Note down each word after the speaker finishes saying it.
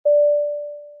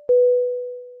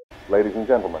Ladies and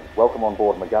gentlemen, welcome on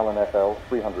board Magellan FL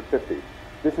 350.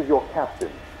 This is your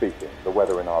captain speaking. The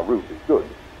weather in our route is good,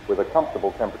 with a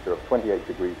comfortable temperature of 28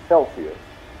 degrees Celsius,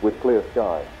 with clear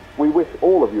skies. We wish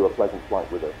all of you a pleasant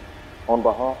flight with us. On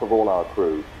behalf of all our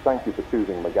crew, thank you for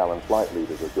choosing Magellan Flight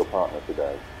Leaders as your partner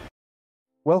today.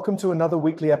 Welcome to another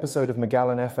weekly episode of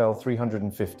Magellan FL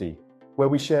 350, where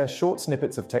we share short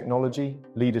snippets of technology,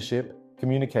 leadership,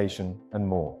 communication, and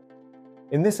more.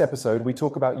 In this episode, we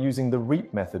talk about using the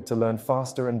REAP method to learn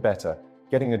faster and better,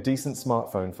 getting a decent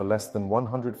smartphone for less than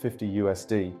 $150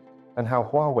 USD, and how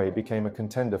Huawei became a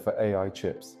contender for AI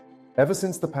chips. Ever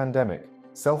since the pandemic,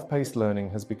 self-paced learning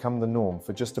has become the norm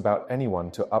for just about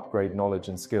anyone to upgrade knowledge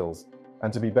and skills,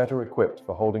 and to be better equipped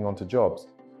for holding on to jobs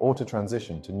or to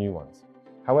transition to new ones.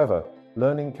 However,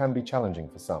 learning can be challenging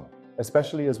for some,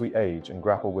 especially as we age and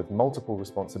grapple with multiple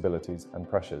responsibilities and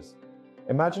pressures.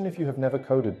 Imagine if you have never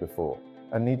coded before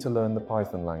and need to learn the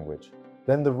Python language.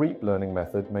 Then the REAP learning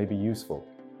method may be useful.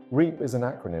 REAP is an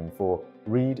acronym for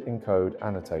Read, Encode,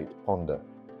 Annotate, Ponder.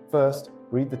 First,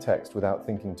 read the text without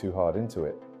thinking too hard into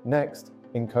it. Next,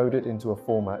 encode it into a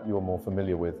format you are more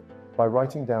familiar with by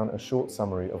writing down a short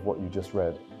summary of what you just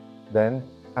read. Then,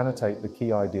 annotate the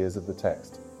key ideas of the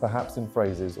text, perhaps in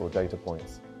phrases or data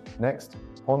points. Next,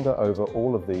 ponder over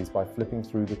all of these by flipping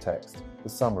through the text, the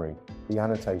summary, the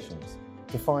annotations,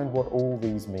 to find what all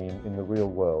these mean in the real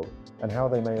world and how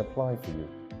they may apply for you.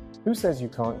 Who says you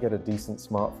can't get a decent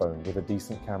smartphone with a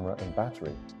decent camera and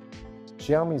battery?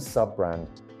 Xiaomi's sub-brand,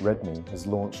 Redmi, has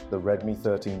launched the Redmi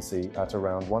 13C at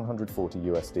around $140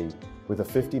 USD with a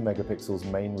 50 megapixels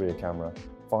main rear camera,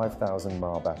 5000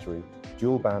 mAh battery,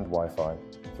 dual-band Wi-Fi,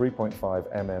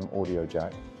 3.5mm audio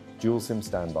jack, dual SIM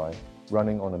standby,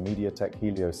 running on a MediaTek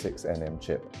Helio 6 NM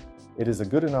chip. It is a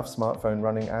good enough smartphone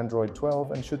running Android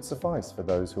 12 and should suffice for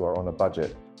those who are on a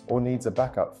budget or needs a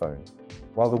backup phone.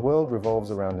 While the world revolves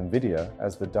around Nvidia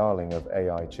as the darling of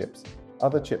AI chips,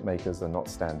 other chip makers are not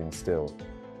standing still.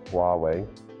 Huawei,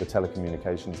 the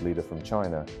telecommunications leader from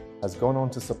China, has gone on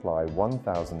to supply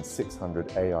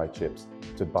 1,600 AI chips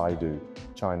to Baidu,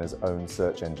 China's own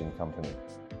search engine company.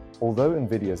 Although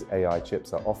Nvidia's AI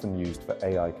chips are often used for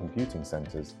AI computing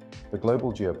centers, the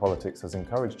global geopolitics has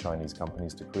encouraged Chinese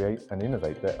companies to create and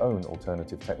innovate their own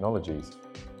alternative technologies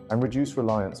and reduce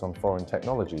reliance on foreign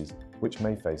technologies, which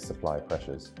may face supply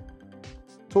pressures.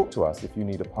 Talk to us if you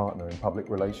need a partner in public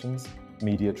relations,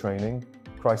 media training,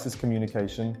 crisis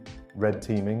communication, red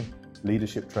teaming,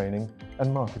 leadership training,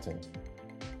 and marketing.